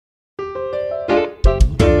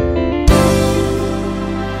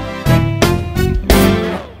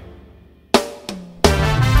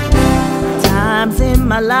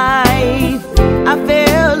life. I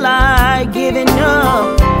felt like giving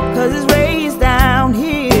up, 'cause it's raised down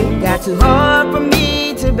here got too hard for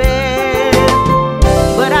me to bear.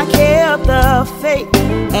 But I kept the faith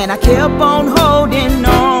and I kept on holding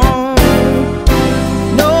on,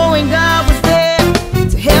 knowing God was there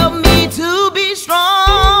to help me to be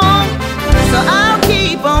strong. So I'll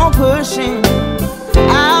keep on pushing,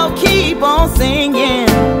 I'll keep on singing,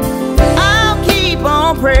 I'll keep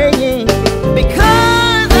on praying,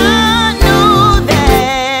 because I know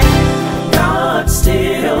that God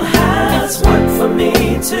still has work for me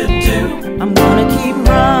to do. I'm gonna keep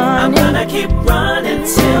running, I'm gonna keep running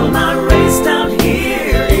till my race down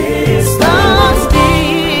here is done.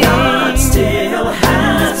 God still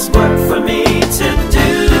has work for me to do.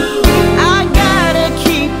 I gotta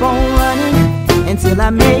keep on running until I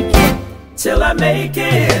make it, till I make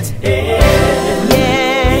it. Yeah,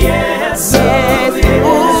 yeah, yes, yes, oh yes,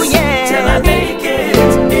 oh yeah, till I make it.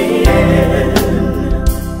 Yeah.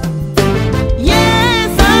 Yes,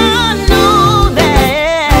 I know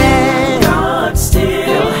that God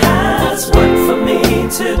still has work for me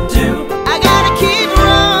to do. I gotta keep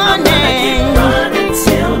running, Running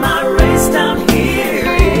till my race down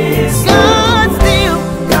here is God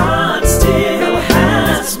still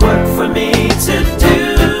has work for me to do.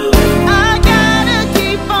 I gotta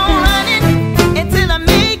keep on running until I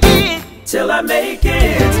make it, Till I make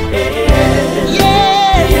it. Yeah.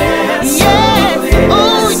 yeah, Yes, yes,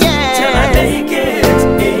 oh yes, till I yeah. make it.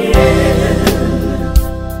 Yeah.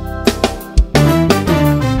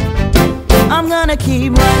 I'm gonna keep